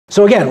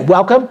So again,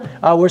 welcome.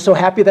 We're so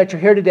happy that you're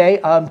here today.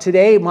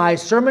 Today, my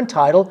sermon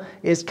title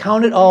is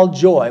Count It All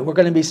Joy. We're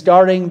going to be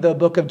starting the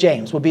book of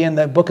James. We'll be in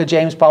the book of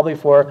James probably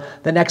for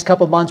the next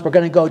couple of months. We're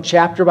going to go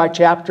chapter by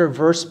chapter,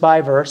 verse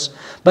by verse.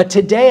 But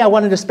today, I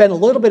wanted to spend a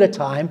little bit of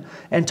time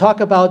and talk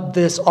about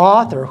this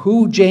author,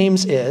 who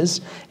James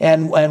is,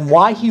 and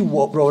why he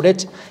wrote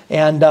it.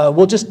 And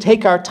we'll just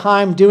take our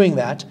time doing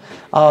that.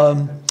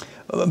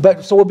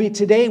 So we'll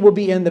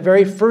be in the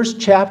very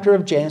first chapter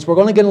of James. We're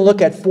only going to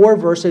look at 4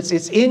 verses.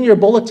 It's in your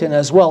bulletin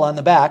as well on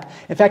the back.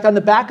 In fact, on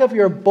the back of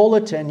your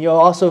bulletin, you'll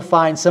also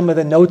find some of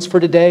the notes for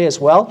today as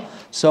well.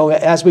 So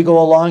as we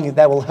go along,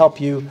 that will help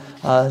you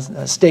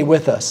stay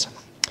with us.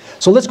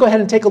 So let's go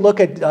ahead and take a look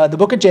at the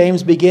book of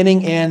James,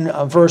 beginning in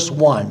verse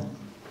 1.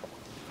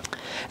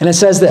 And it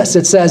says this.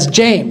 It says,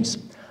 James,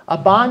 a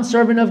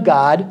bondservant of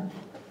God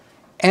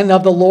and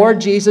of the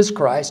Lord Jesus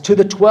Christ, to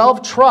the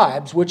 12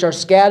 tribes which are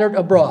scattered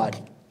abroad,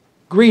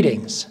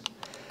 greetings.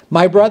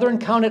 My brethren,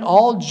 count it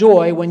all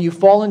joy when you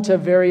fall into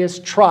various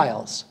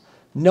trials,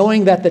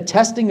 knowing that the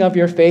testing of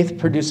your faith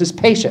produces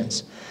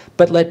patience.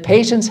 But let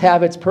patience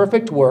have its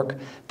perfect work,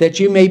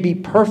 that you may be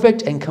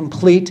perfect and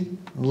complete,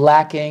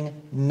 lacking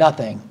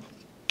nothing.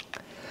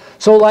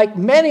 So like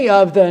many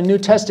of the New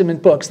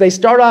Testament books, they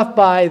start off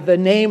by the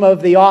name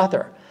of the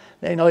author.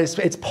 You know,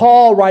 it's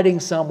Paul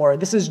writing somewhere.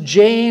 This is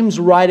James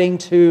writing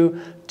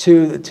to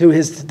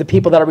the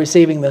people that are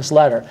receiving this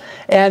letter.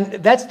 And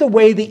that's the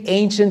way the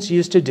ancients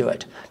used to do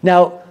it.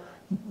 Now,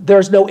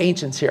 there's no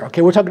ancients here,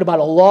 okay? We're talking about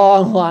a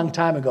long, long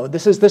time ago.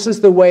 This is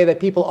the way that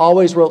people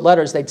always wrote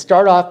letters. They'd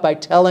start off by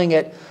telling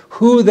it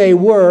who they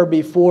were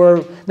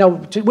before. Now,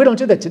 we don't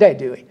do that today,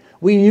 do we?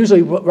 We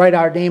usually write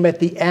our name at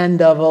the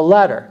end of a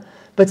letter.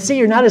 But see,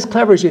 you're not as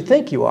clever as you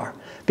think you are,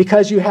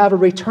 because you have a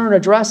return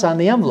address on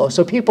the envelope.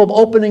 So people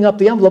opening up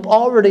the envelope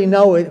already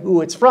know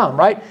who it's from,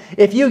 right?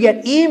 If you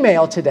get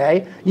email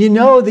today, you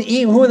know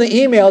who the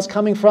email is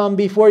coming from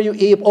before you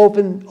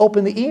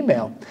open the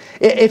email.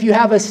 If you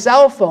have a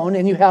cell phone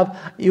and you have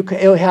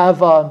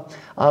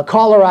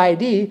caller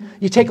ID,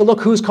 you take a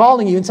look who's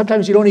calling you, and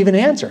sometimes you don't even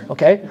answer,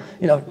 okay?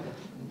 You know,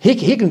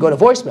 he can go to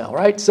voicemail,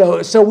 right?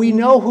 So we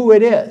know who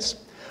it is.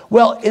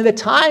 Well, in the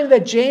time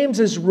that James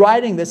is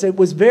writing this, it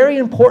was very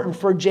important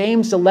for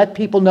James to let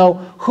people know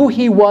who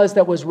he was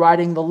that was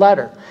writing the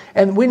letter.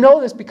 And we know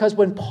this because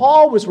when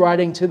Paul was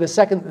writing to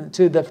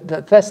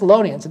the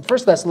Thessalonians, in 1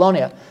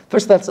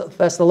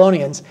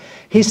 Thessalonians,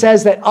 he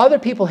says that other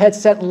people had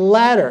sent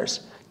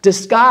letters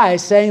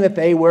disguised saying that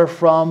they were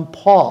from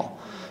Paul.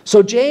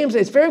 So James,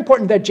 it's very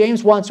important that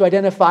James wants to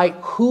identify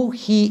who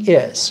he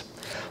is.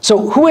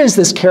 So who is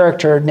this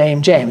character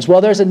named James?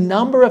 Well, there's a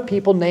number of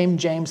people named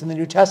James in the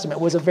New Testament.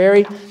 It was a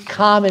very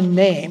common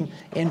name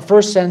in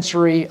first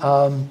century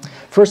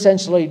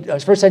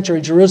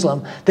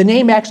Jerusalem. The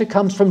name actually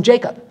comes from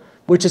Jacob,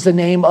 which is the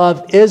name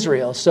of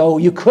Israel. So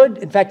you could,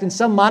 in fact, in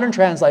some modern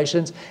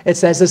translations, it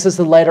says this is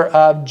the letter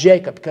of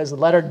Jacob, because the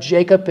letter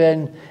Jacob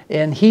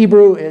in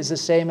Hebrew is the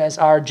same as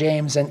our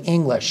James in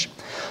English.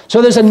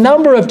 So there's a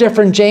number of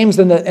different James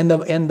in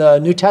the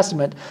New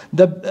Testament.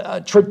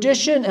 The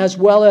tradition as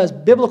well as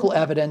biblical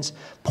evidence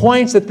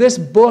points that this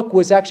book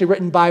was actually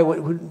written by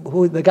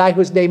the guy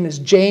whose name is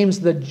James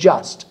the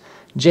Just.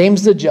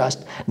 James the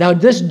Just. Now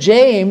this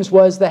James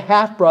was the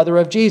half-brother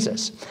of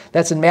Jesus.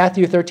 That's in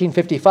Matthew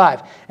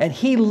 13:55. And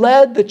he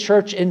led the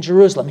church in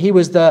Jerusalem. He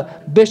was the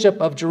bishop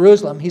of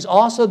Jerusalem. He's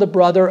also the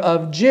brother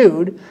of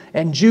Jude,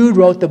 and Jude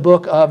wrote the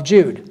book of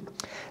Jude.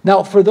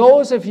 Now, for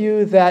those of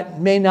you that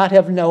may not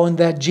have known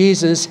that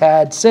Jesus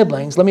had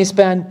siblings, let me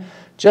spend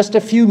just a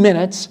few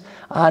minutes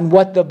on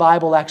what the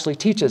Bible actually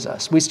teaches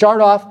us. We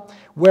start off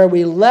where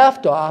we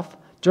left off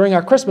during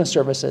our Christmas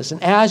services.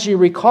 And as you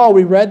recall,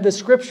 we read the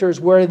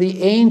scriptures where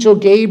the angel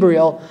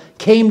Gabriel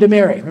came to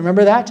Mary.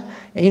 Remember that?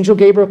 Angel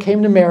Gabriel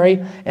came to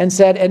Mary and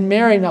said, and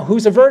Mary, now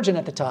who's a virgin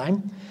at the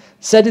time,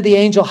 said to the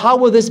angel, how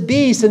will this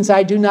be since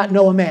I do not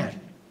know a man?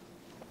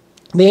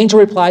 The angel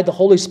replied, the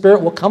Holy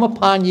Spirit will come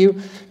upon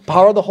you,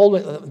 power of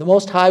the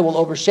Most High will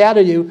overshadow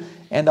you,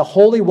 and the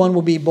Holy One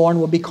will be born,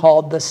 will be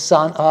called the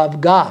Son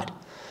of God.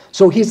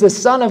 So he's the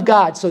Son of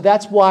God, so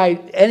that's why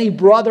any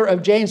brother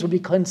of James would be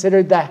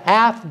considered the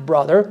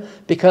half-brother,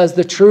 because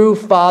the true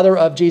father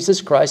of Jesus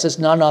Christ is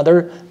none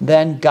other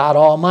than God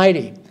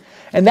Almighty.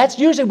 And that's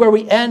usually where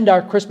we end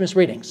our Christmas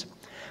readings.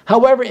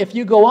 However, if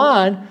you go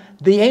on,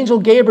 the angel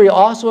Gabriel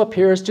also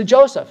appears to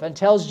Joseph and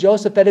tells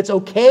Joseph that it's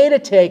okay to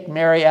take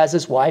Mary as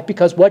his wife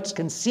because what's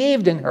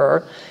conceived in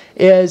her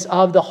is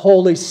of the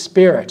Holy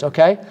Spirit,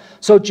 okay?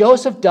 So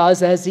Joseph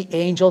does as the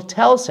angel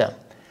tells him.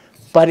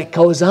 But it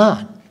goes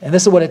on, and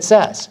this is what it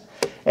says.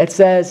 It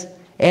says,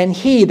 and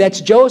he,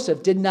 that's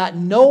Joseph, did not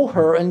know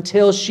her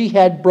until she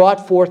had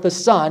brought forth a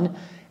son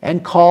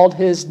and called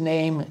his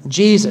name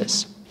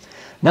Jesus.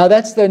 Now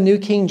that's the New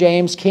King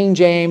James,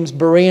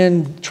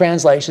 Berean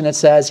translation. It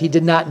says he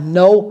did not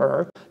know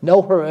her.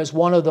 Know her is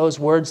one of those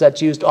words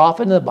that's used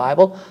often in the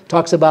Bible.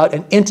 Talks about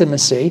an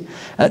intimacy.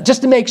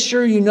 Just to make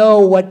sure you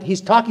know what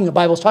the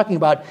Bible's talking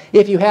about,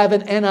 if you have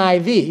an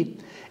NIV,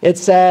 it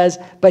says,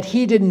 but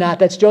he did not,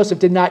 that's Joseph,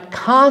 did not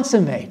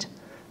consummate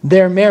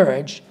their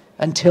marriage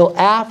until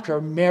after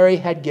Mary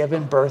had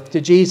given birth to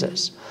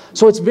Jesus.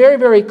 So it's very,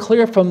 very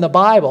clear from the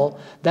Bible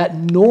that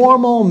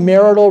normal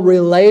marital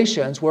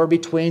relations were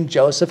between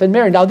Joseph and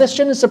Mary. Now, this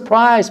shouldn't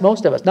surprise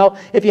most of us. Now,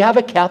 if you have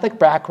a Catholic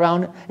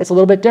background, it's a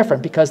little bit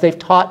different because they've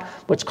taught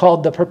what's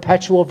called the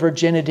perpetual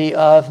virginity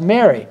of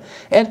Mary.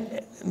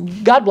 And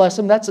God bless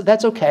them,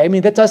 that's okay. I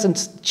mean, that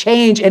doesn't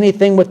change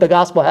anything what the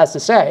gospel has to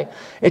say.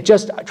 It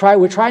just,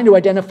 we're trying to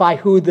identify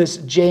who this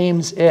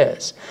James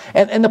is.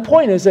 And the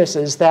point is this,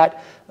 is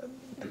that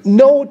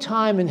no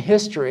time in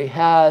history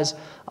has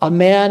a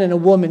man and a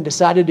woman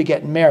decided to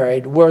get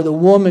married where the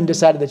woman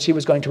decided that she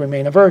was going to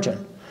remain a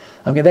virgin.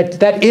 Okay,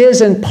 that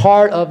isn't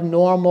part of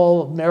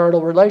normal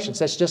marital relations.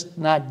 That's just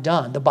not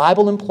done. The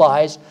Bible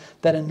implies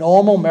that a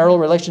normal marital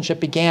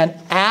relationship began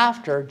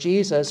after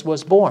Jesus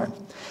was born.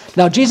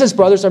 Now, Jesus'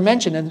 brothers are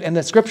mentioned in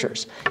the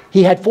scriptures.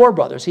 He had 4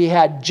 brothers. He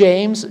had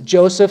James,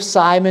 Joseph,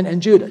 Simon,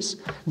 and Judas.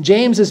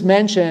 James is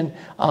mentioned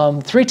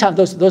 3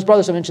 times. Those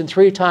brothers are mentioned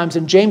 3 times,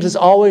 and James is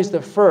always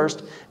the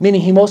first, meaning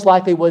he most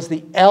likely was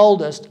the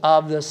eldest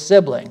of the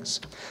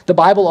siblings. The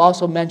Bible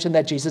also mentioned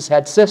that Jesus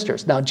had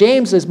sisters. Now,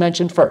 James is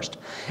mentioned first.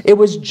 It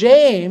was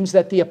James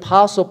that the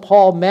Apostle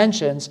Paul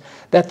mentions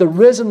that the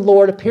risen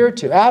Lord appeared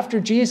to. After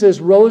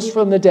Jesus rose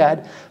from the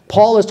dead,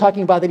 Paul is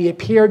talking about that he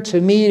appeared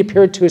to me,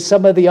 appeared to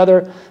some of the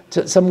other,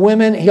 to some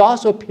women. He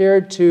also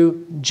appeared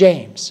to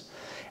James.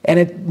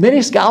 And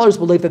many scholars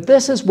believe that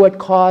this is what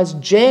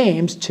caused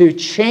James to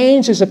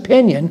change his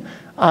opinion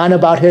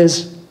about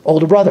his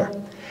older brother.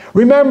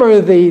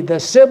 Remember, the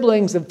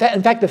siblings, in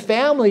fact, the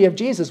family of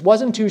Jesus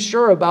wasn't too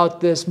sure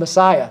about this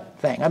Messiah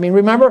thing. I mean,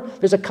 remember,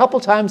 there's a couple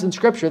times in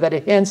Scripture that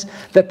it hints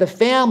that the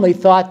family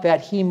thought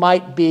that he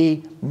might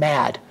be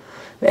mad.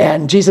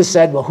 And Jesus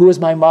said, well, who is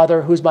my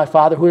mother? Who's my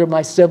father? Who are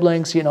my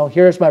siblings? You know,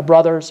 here's my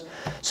brothers.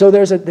 So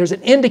there's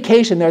an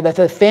indication there that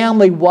the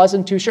family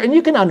wasn't too sure. And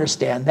you can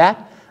understand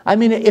that. I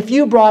mean, if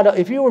you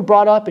were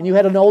brought up and you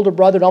had an older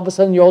brother and all of a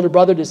sudden your older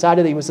brother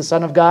decided that he was the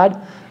Son of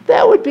God,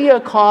 that would be a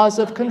cause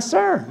of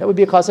concern. That would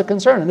be a cause of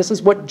concern. And this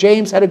is what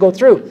James had to go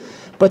through.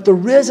 But the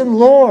risen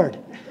Lord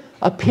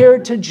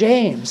appeared to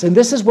James. And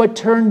this is what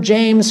turned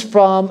James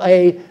from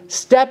a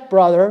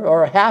stepbrother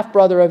or a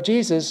half-brother of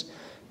Jesus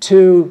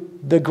to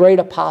the great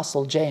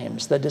apostle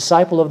James, the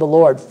disciple of the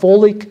Lord,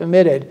 fully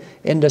committed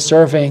into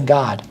serving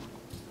God.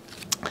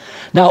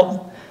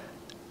 Now,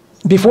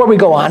 before we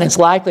go on, it's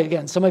likely,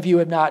 again, some of you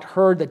have not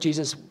heard that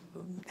Jesus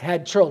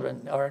had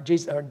children, or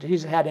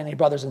Jesus had any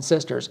brothers and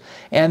sisters.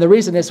 And the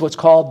reason is what's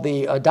called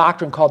a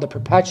doctrine called the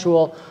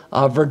perpetual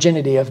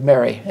virginity of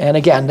Mary. And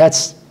again,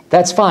 that's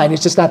fine.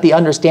 It's just not the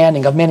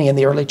understanding of many in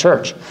the early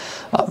church.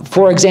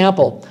 For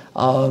example,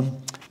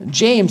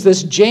 James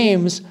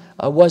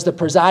was the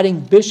presiding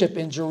bishop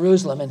in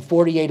Jerusalem in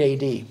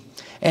 48 AD.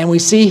 And we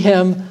see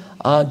him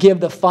give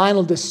the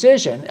final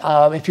decision.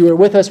 If you were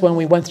with us when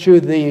we went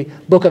through the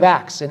book of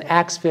Acts, in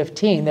Acts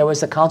 15, there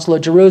was the Council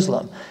of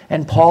Jerusalem.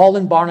 And Paul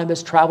and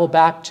Barnabas traveled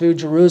back to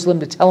Jerusalem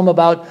to tell them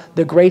about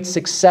the great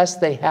success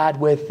they had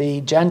with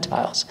the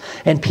Gentiles.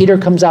 And Peter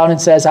comes out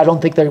and says, I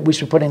don't think that we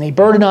should put any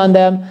burden on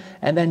them.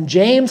 And then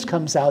James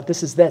comes out.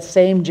 This is that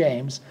same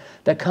James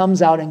that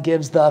comes out and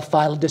gives the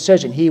final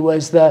decision. He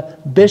was the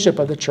bishop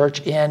of the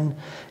church in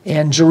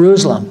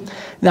Jerusalem.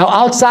 Now,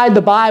 outside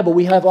the Bible,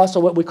 we have also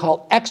what we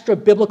call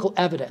extra-biblical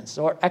evidence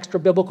or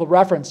extra-biblical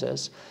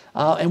references.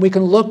 And we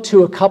can look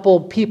to a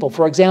couple people.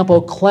 For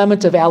example,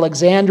 Clement of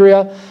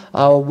Alexandria,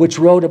 which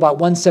wrote about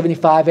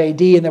 175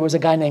 AD, and there was a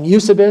guy named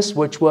Eusebius,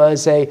 which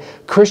was a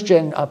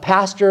Christian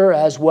pastor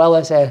as well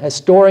as a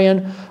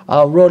historian,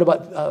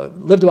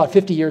 lived about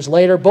 50 years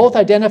later. Both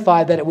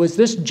identified that it was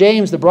this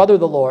James, the brother of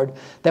the Lord,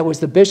 that was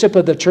the bishop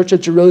of the Church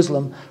of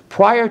Jerusalem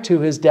prior to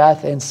his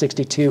death in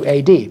 62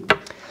 AD.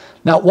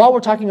 Now, while we're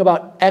talking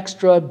about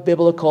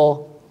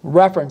extra-biblical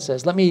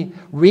references, let me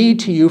read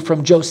to you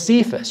from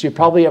Josephus. You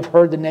probably have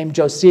heard the name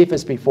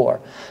Josephus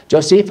before.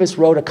 Josephus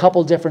wrote a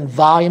couple different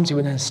volumes. He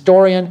was an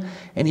historian,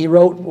 and he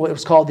wrote what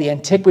was called the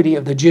Antiquity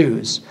of the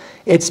Jews.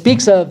 It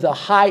speaks of the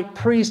high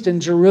priest in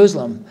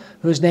Jerusalem,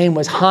 whose name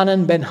was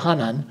Hanan ben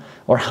Hanan,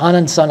 or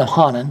Hanan son of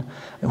Hanan,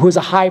 who was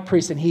a high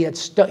priest, and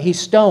he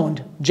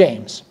stoned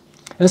James.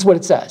 And this is what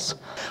it says.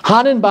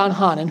 Hanan ben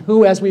Hanan,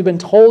 who, as we've been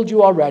told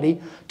you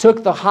already,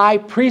 took the high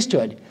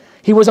priesthood.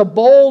 He was a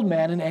bold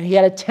man, and he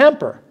had a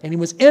temper, and he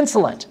was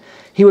insolent.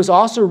 He was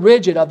also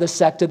rigid of the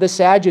sect of the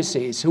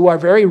Sadducees, who are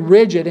very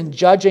rigid in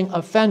judging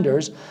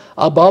offenders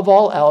above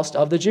all else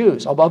of the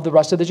Jews, above the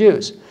rest of the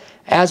Jews.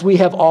 As we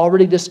have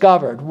already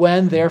discovered,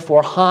 when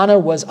therefore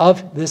Hanan was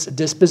of this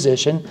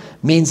disposition,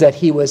 means that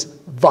he was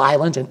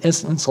violent and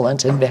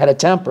insolent and had a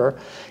temper,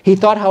 he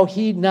thought how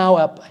he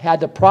now had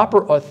the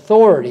proper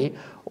authority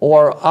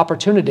or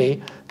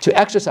opportunity to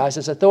exercise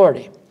his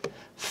authority.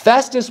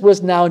 Festus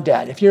was now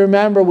dead. If you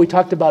remember, we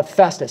talked about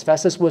Festus.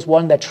 Festus was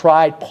one that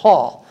tried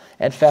Paul,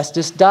 and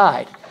Festus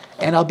died.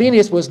 And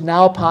Albinus was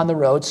now upon the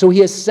road. So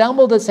he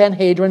assembled the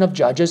Sanhedrin of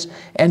judges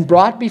and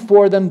brought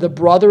before them the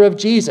brother of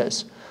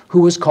Jesus, who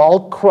was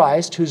called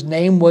Christ, whose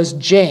name was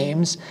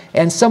James,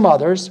 and some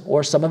others,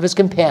 or some of his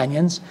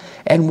companions.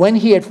 And when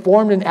he had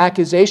formed an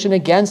accusation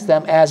against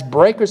them as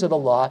breakers of the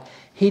law,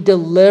 he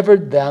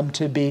delivered them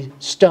to be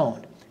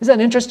stoned. Isn't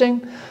that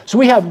interesting? So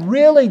we have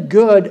really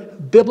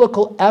good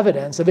biblical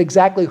evidence of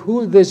exactly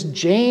who this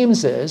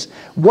James is,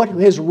 what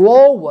his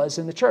role was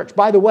in the church.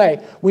 By the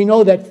way, we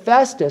know that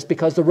Festus,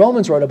 because the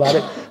Romans wrote about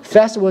it,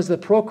 Festus was the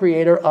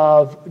procurator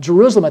of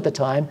Jerusalem at the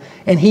time,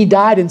 and he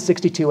died in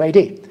 62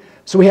 AD.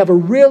 So we have a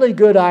really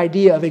good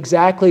idea of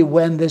exactly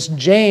when this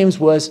James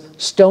was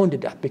stoned to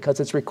death, because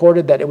it's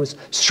recorded that it was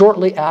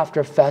shortly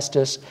after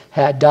Festus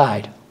had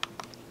died.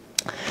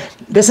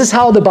 This is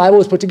how the Bible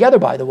was put together,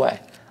 by the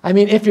way. I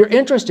mean, if you're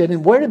interested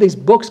in where do these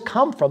books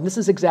come from, this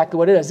is exactly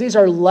what it is. These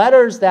are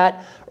letters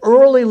that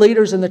early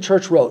leaders in the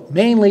church wrote,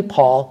 mainly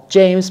Paul,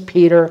 James,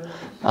 Peter,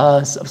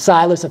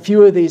 Silas. A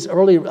few of these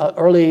early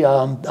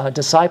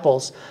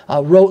disciples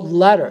wrote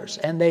letters,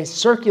 and they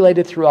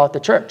circulated throughout the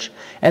church.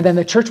 And then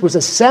the church was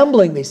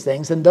assembling these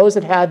things, and those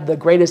that had the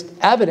greatest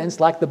evidence,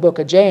 like the book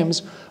of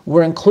James,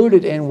 were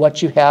included in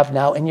what you have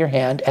now in your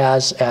hand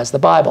as the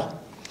Bible.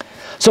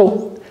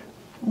 So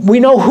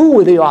we know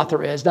who the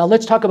author is. Now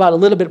let's talk about a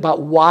little bit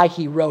about why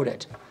he wrote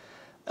it.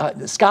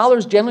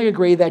 Scholars generally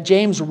agree that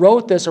James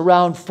wrote this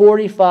around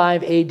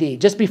 45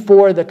 AD, just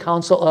before the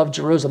Council of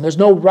Jerusalem. There's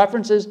no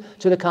references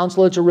to the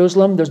Council of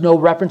Jerusalem. There's no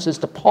references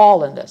to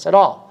Paul in this at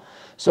all.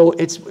 So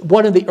it's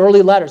one of the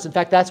early letters. In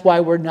fact, that's why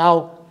we're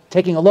now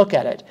taking a look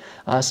at it.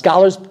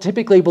 Scholars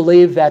typically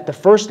believe that the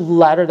first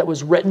letter that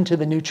was written to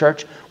the new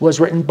church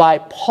was written by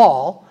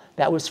Paul.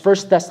 That was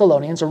 1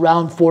 Thessalonians,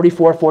 around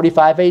 44,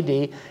 45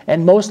 AD.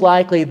 And most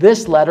likely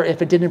this letter,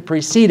 if it didn't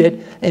precede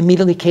it,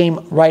 immediately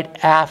came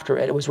right after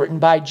it. It was written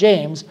by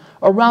James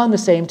around the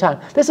same time.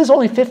 This is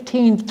only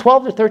 12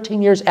 to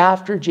 13 years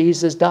after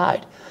Jesus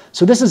died.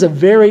 So this is a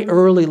very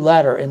early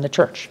letter in the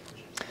church.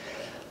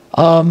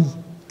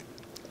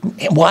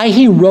 Why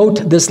he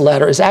wrote this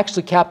letter is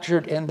actually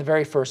captured in the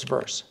very first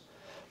verse.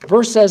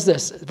 Verse 1 says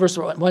this,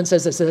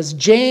 it says,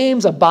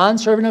 James, a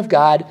bondservant of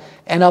God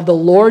and of the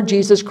Lord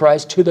Jesus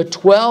Christ, to the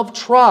 12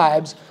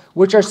 tribes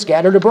which are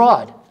scattered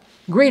abroad.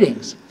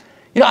 Greetings.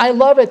 You know, I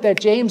love it that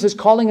James is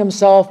calling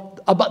himself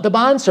the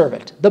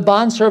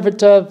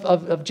bondservant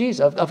of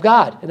Jesus, of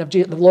God, and of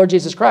the Lord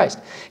Jesus Christ.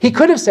 He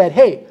could have said,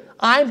 hey,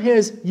 I'm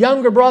his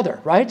younger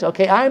brother, right?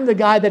 Okay, I'm the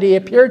guy that he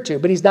appeared to,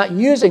 but he's not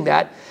using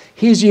that.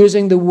 He's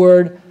using the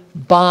word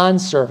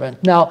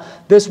bondservant. Now,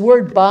 this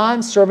word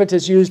bondservant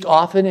is used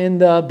often in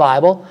the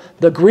Bible.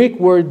 The Greek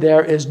word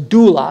there is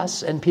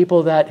doulos, and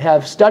people that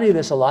have studied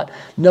this a lot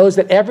knows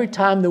that every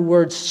time the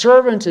word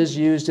servant is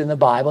used in the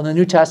Bible, in the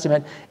New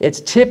Testament,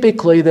 it's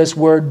typically this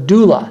word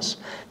doulos.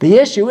 The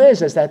issue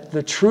is that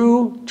the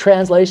true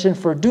translation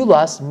for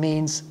doulos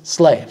means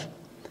slave.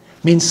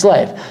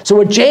 So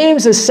what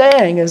James is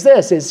saying is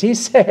this, is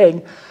he's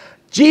saying,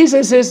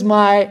 Jesus is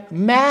my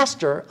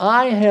master.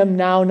 I am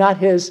now not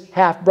his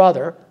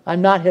half-brother.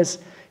 I'm not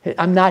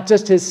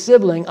just his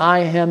sibling. I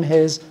am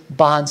his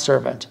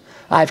bondservant.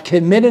 I've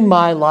committed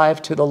my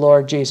life to the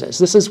Lord Jesus.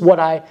 This is what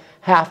I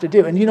have to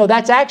do. And you know,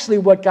 that's actually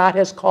what God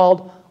has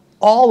called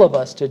all of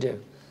us to do.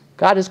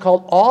 God has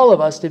called all of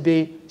us to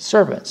be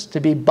servants,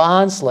 to be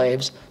bond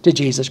slaves to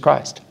Jesus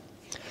Christ.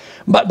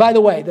 But by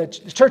the way, the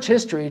church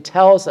history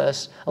tells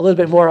us a little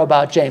bit more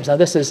about James. Now,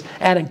 this is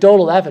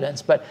anecdotal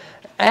evidence, but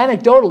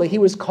anecdotally, he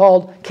was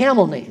called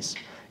camel knees.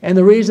 And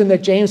the reason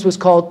that James was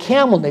called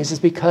camel knees is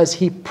because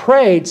he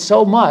prayed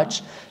so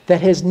much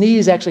that his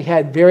knees actually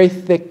had very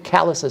thick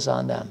calluses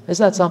on them.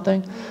 Isn't that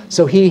something?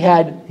 So he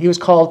was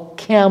called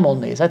camel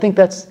knees. I think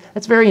that's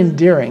very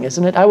endearing,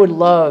 isn't it? I would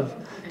love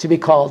to be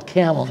called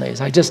camel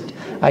knees. I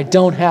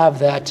don't have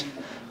that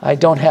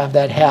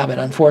habit,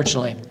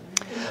 unfortunately.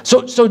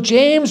 So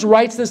James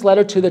writes this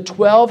letter to the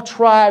 12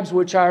 tribes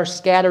which are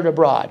scattered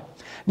abroad.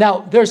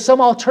 Now, there's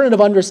some alternative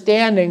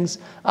understandings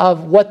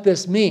of what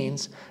this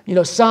means. You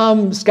know,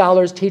 some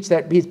scholars teach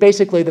that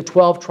basically the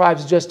 12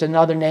 tribes is just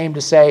another name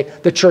to say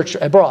the church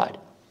abroad.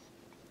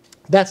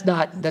 That's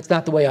not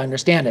the way I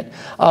understand it.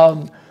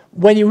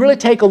 When you really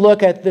take a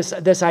look at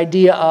this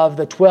idea of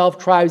the 12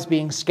 tribes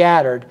being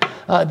scattered,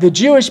 the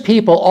Jewish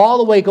people, all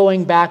the way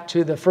going back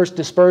to the first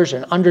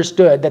dispersion,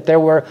 understood that there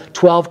were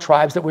 12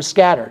 tribes that were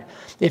scattered.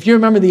 If you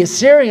remember, the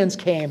Assyrians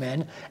came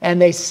in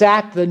and they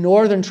sacked the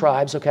northern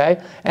tribes,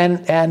 okay,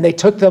 and they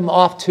took them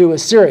off to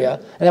Assyria,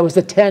 and that was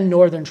the 10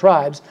 northern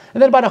tribes.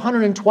 And then about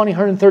 120,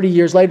 130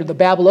 years later, the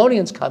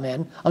Babylonians come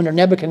in under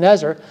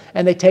Nebuchadnezzar,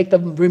 and they take the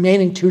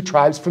remaining 2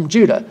 tribes from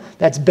Judah.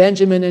 That's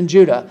Benjamin and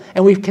Judah.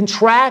 And we can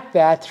track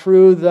that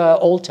through the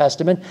Old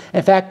Testament.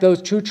 In fact,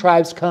 those 2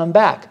 tribes come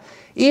back.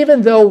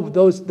 Even though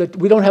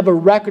we don't have a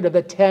record of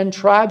the 10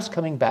 tribes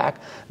coming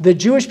back, the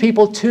Jewish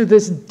people to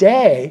this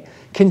day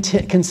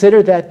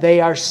consider that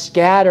they are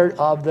scattered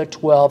of the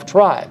 12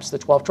 tribes. The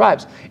 12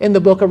 tribes. In the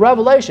book of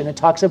Revelation, it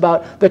talks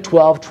about the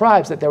 12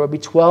 tribes, that there would be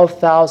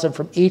 12,000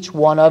 from each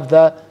one of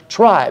the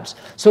tribes.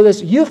 So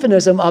this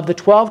euphemism of the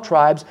 12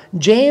 tribes,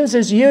 James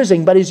is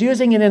using, but he's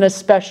using it in a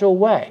special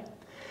way.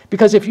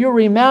 Because if you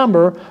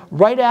remember,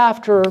 right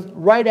after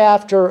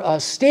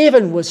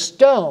Stephen was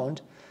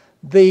stoned,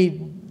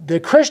 the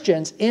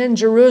Christians in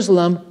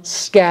Jerusalem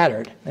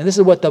scattered. And this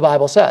is what the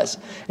Bible says.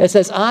 It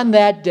says, on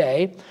that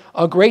day,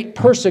 a great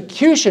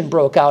persecution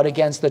broke out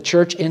against the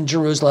church in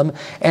Jerusalem,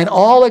 and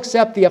all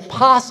except the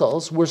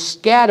apostles were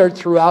scattered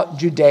throughout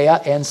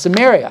Judea and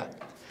Samaria.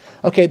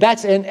 Okay,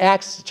 that's in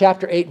Acts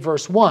chapter 8,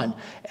 verse 1.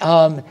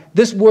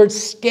 This word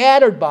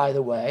scattered, by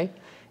the way,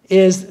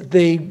 is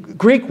the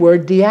Greek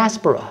word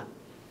diaspora.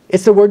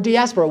 It's the word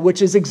diaspora,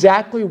 which is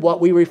exactly what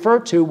we refer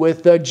to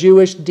with the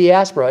Jewish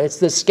diaspora. It's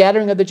the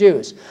scattering of the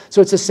Jews.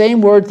 So it's the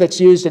same word that's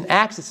used in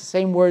Acts. It's the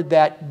same word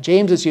that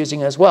James is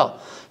using as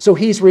well. So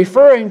he's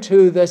referring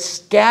to the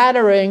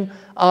scattering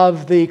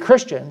of the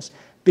Christians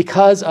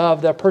because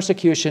of the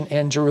persecution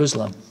in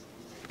Jerusalem.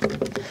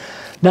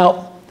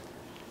 Now,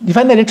 do you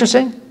find that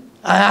interesting?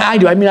 I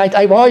do. I mean,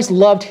 I've always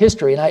loved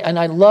history, and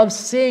I love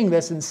seeing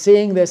this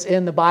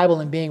in the Bible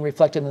and being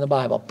reflected in the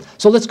Bible.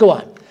 So let's go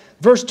on.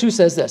 Verse 2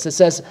 says this. It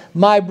says,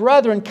 my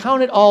brethren,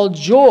 count it all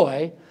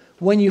joy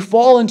when you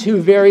fall into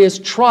various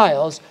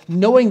trials,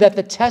 knowing that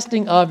the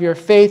testing of your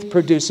faith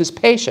produces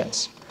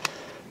patience.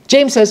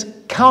 James says,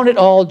 count it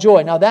all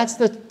joy. Now, that's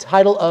the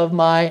title of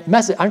my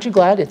message. Aren't you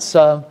glad? It's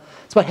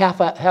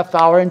about half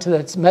hour into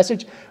the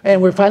message,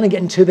 and we're finally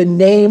getting to the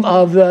name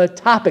of the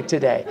topic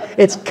today.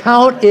 It's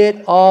count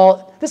it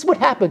all. This is what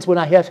happens when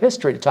I have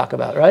history to talk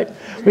about, right?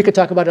 We could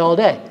talk about it all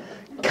day.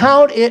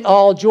 Count it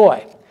all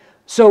joy.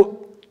 So,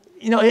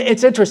 you know,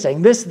 it's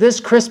interesting. This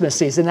Christmas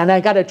season, and I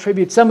got to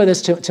attribute some of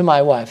this to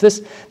my wife.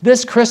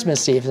 This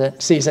Christmas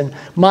season,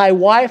 my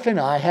wife and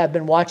I have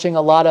been watching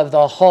a lot of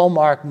the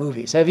Hallmark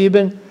movies. Have you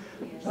been?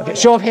 Okay,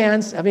 show of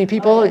hands. How many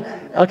people?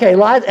 Okay,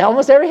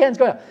 almost every hand's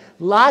going up.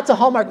 Lots of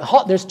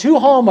Hallmark. There's 2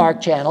 Hallmark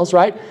channels,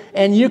 right?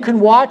 And you can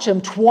watch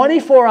them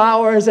 24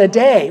 hours a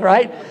day,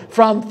 right?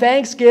 From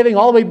Thanksgiving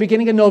all the way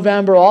beginning of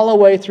November all the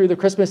way through the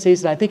Christmas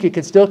season. I think you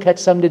can still catch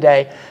some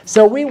today.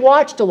 So we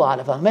watched a lot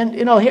of them. And,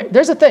 you know,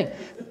 there's the thing.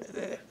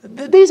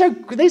 These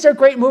are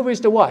great movies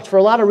to watch for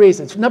a lot of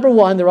reasons. Number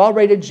one, they're all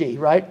rated G,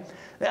 right?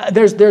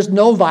 There's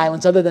no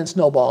violence other than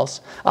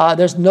snowballs.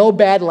 There's no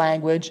bad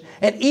language.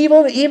 And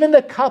even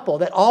the couple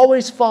that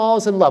always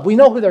falls in love, we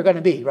know who they're going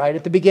to be, right?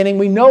 At the beginning,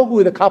 we know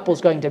who the couple's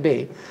going to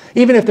be,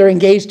 even if they're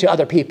engaged to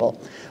other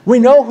people. We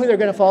know who they're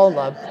going to fall in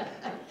love.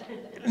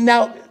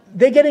 Now,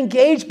 they get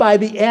engaged by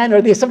the end,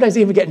 or they sometimes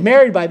even get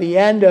married by the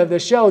end of the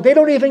show. They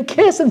don't even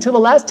kiss until the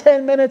last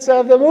 10 minutes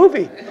of the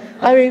movie.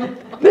 I mean,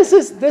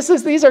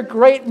 these are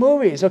great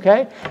movies,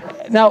 okay?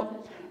 Now,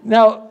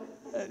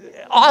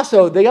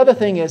 also, the other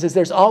thing is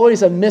there's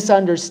always a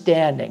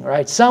misunderstanding,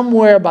 right?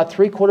 Somewhere about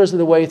 3/4 of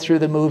the way through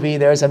the movie,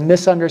 there's a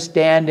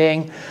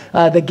misunderstanding.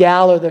 The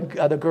gal or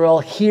the girl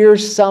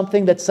hears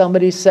something that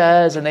somebody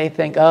says, and they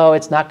think, oh,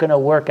 it's not going to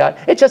work out.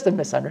 It's just a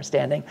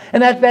misunderstanding.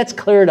 And that's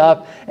cleared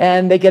up,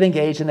 and they get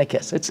engaged and they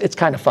kiss. It's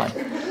kind of fun.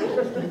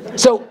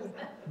 So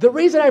the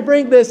reason I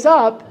bring this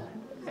up,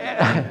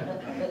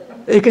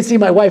 you can see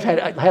my wife had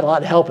a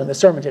lot of help in the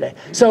sermon today.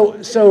 So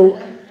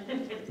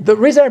the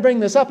reason I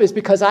bring this up is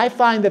because I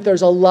find that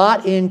there's a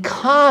lot in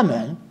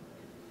common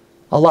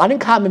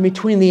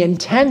between the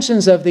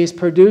intentions of these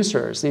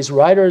producers, these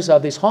writers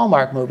of these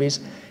Hallmark movies,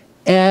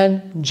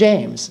 and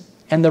James,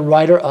 and the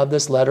writer of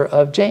this letter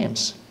of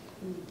James.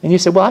 And you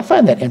say, well, I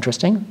find that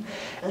interesting.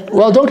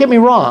 Well, don't get me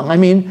wrong. I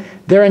mean,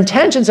 their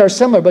intentions are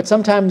similar, but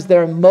sometimes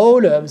their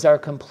motives are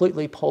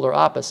completely polar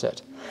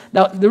opposite.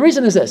 Now, the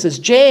reason is this, is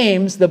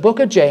James, the book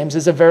of James,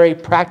 is a very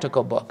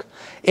practical book.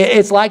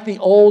 It's like the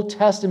Old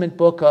Testament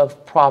book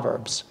of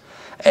Proverbs.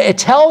 It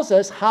tells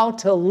us how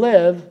to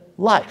live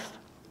life.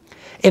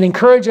 It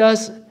encourages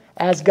us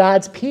as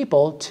God's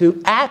people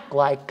to act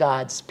like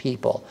God's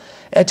people,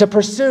 and to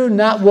pursue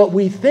not what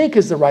we think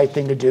is the right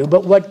thing to do,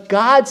 but what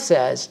God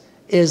says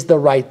is the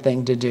right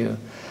thing to do.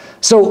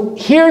 So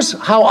here's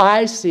how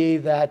I see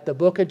that the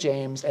book of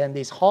James and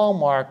these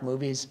Hallmark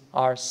movies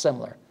are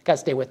similar. You got to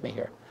stay with me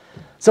here.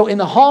 So in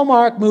the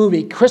Hallmark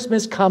movie,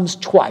 Christmas comes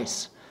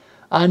twice.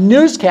 A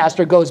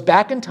newscaster goes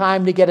back in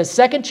time to get a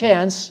second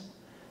chance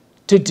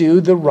to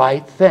do the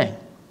right thing.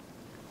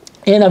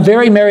 In a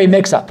very merry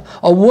mix-up,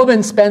 a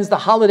woman spends the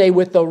holiday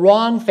with the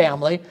wrong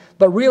family,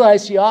 but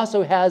realizes she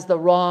also has the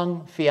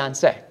wrong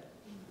fiancé.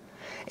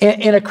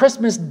 In a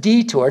Christmas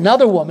detour,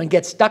 another woman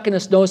gets stuck in a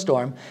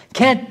snowstorm,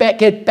 can't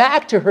get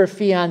back to her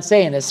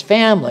fiancé and his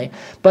family,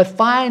 but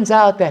finds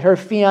out that her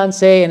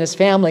fiancé and his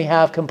family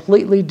have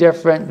completely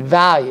different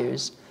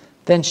values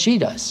than she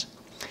does.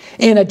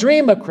 In A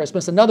Dream of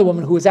Christmas, another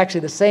woman, who is actually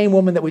the same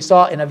woman that we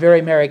saw in A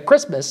Very Merry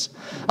Christmas,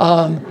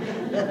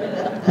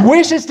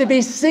 wishes to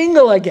be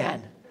single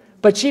again,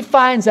 but she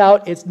finds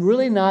out it's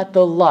really not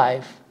the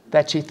life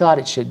that she thought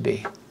it should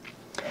be.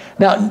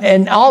 Now,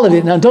 and all of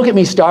it, now don't get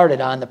me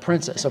started on the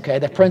princess, okay?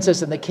 The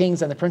princess and the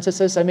kings and the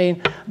princesses, I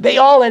mean, they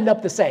all end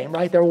up the same,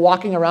 right? They're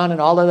walking around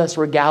in all of this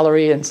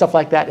regallery and stuff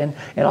like that, and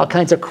all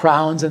kinds of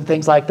crowns and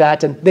things like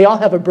that. And they all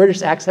have a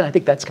British accent. I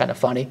think that's kind of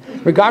funny.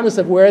 Regardless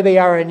of where they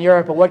are in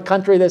Europe or what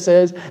country this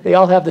is, they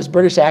all have this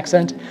British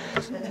accent.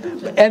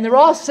 And they're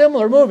all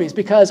similar movies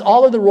because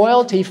all of the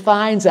royalty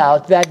finds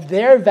out that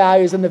their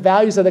values and the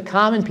values of the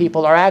common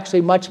people are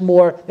actually much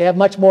more, they have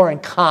much more in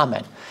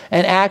common.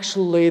 And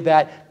actually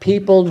that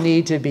people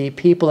need to be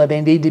people and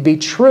they need to be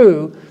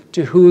true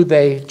to who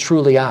they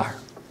truly are.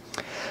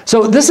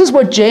 So this is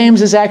what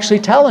James is actually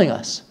telling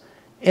us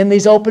in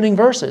these opening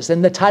verses.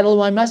 In the title of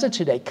my message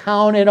today,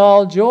 Count It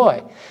All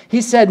Joy.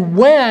 He said,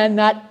 when,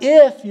 not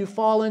if, you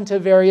fall into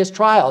various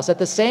trials. At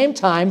the same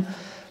time,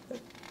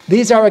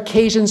 these are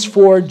occasions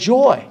for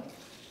joy,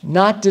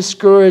 not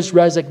discouraged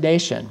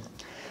resignation.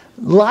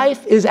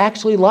 Life is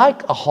actually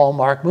like a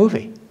Hallmark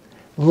movie.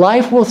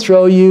 Life will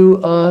throw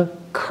you a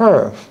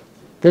curve.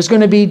 There's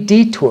going to be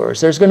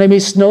detours. There's going to be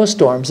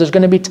snowstorms. There's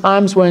going to be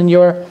times when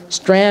you're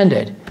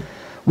stranded.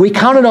 We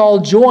count it all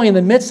joy in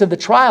the midst of the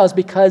trials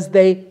because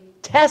they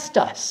test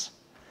us.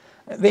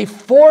 They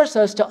force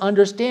us to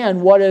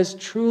understand what is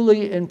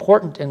truly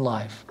important in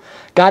life.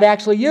 God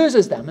actually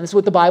uses them, and this is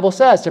what the Bible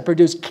says, to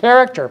produce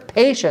character,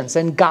 patience,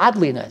 and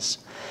godliness.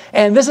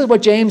 And this is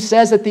what James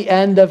says at the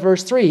end of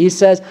verse 3. He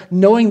says,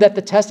 knowing that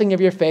the testing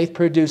of your faith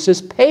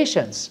produces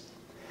patience.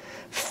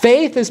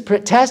 Faith is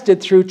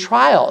tested through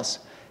trials.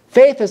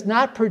 Faith is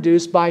not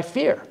produced by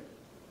fear.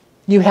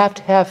 You have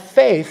to have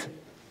faith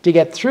to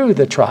get through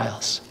the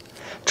trials.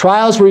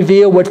 Trials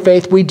reveal what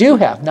faith we do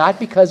have, not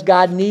because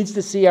God needs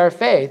to see our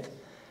faith,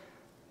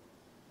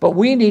 but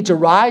we need to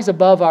rise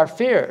above our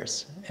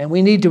fears, and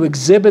we need to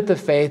exhibit the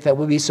faith that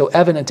will be so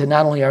evident to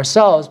not only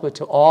ourselves, but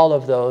to all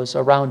of those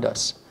around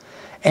us.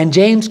 And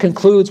James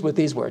concludes with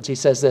these words. He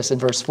says this in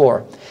verse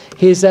 4.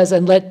 He says,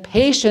 and let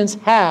patience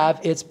have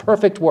its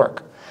perfect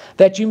work,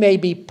 that you may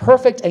be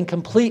perfect and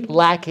complete,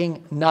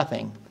 lacking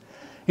nothing.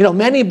 You know,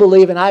 many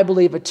believe, and I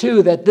believe it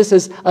too, that this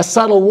is a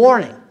subtle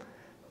warning.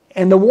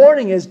 And the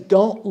warning is,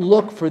 don't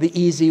look for the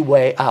easy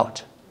way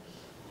out.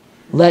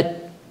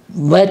 Let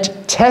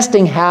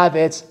testing have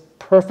its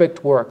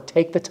perfect work.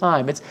 Take the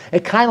time. It's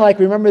kind of like,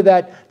 remember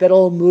that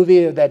old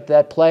movie,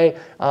 that play,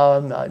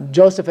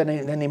 Joseph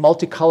and the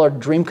Multicolored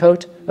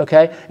Dreamcoat,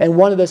 okay? And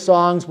one of the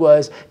songs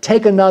was,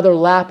 take another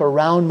lap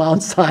around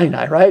Mount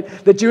Sinai, right?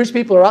 The Jewish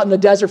people are out in the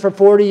desert for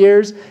 40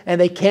 years, and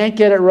they can't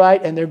get it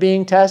right, and they're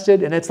being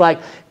tested, and it's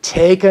like,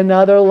 take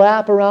another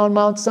lap around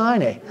Mount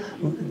Sinai.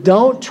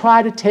 Don't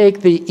try to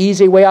take the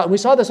easy way out. And we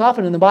saw this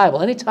often in the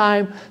Bible.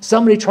 Anytime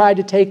somebody tried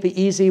to take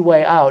the easy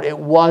way out, it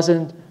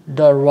wasn't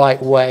the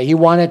right way. He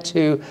wanted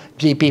to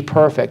be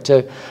perfect.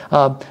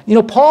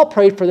 Paul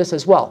prayed for this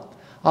as well.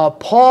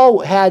 Paul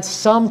had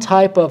some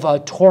type of a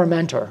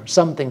tormentor,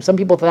 something. Some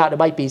people thought it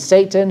might be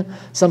Satan.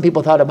 Some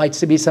people thought it might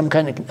be some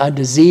kind of a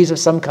disease of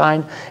some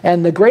kind.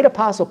 And the great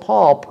apostle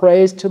Paul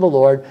prays to the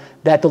Lord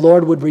that the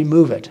Lord would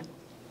remove it.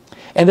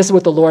 And this is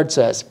what the Lord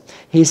says.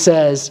 He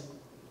says,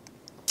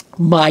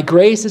 my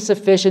grace is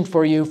sufficient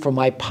for you, for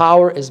my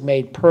power is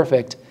made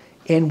perfect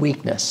in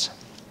weakness.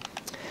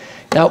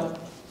 Now,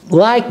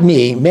 like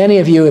me, many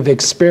of you have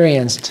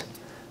experienced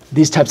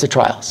these types of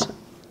trials.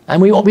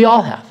 And we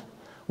all have.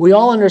 We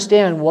all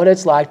understand what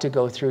it's like to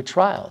go through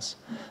trials.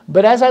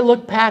 But as I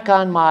look back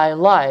on my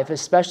life,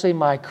 especially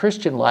my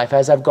Christian life,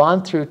 as I've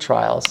gone through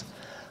trials,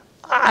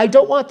 I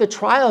don't want the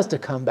trials to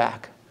come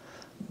back.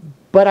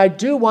 But I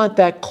do want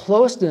that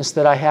closeness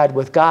that I had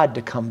with God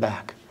to come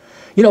back.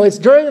 You know, it's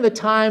during the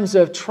times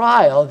of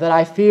trial that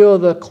I feel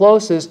the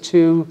closest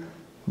to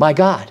my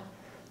God,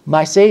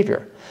 my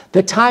Savior.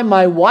 The time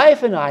my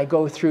wife and I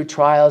go through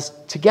trials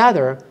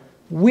together,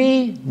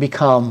 we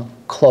become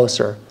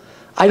closer.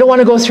 I don't want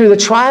to go through the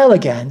trial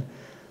again,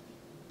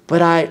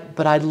 but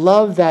I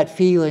love that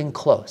feeling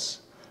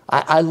close.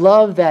 I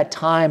love that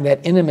time,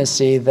 that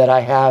intimacy that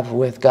I have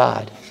with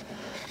God.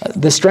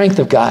 The strength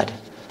of God,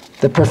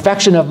 the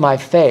perfection of my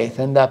faith,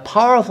 and the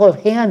powerful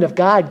hand of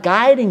God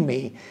guiding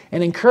me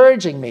and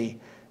encouraging me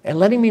and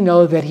letting me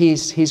know that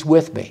He's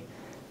with me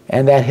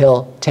and that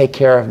He'll take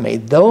care of me.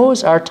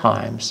 Those are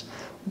times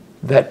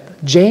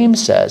that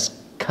James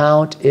says,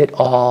 count it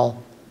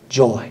all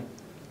joy.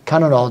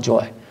 Count it all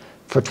joy.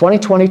 For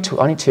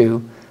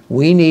 2022,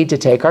 we need to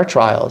take our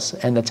trials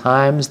and the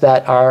times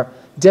that are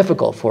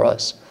difficult for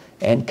us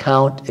and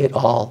count it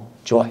all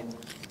joy.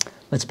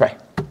 Let's pray.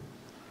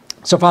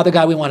 So, Father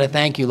God, we want to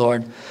thank you,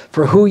 Lord,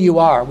 for who you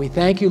are. We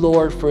thank you,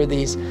 Lord, for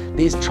these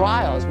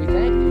trials. We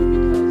thank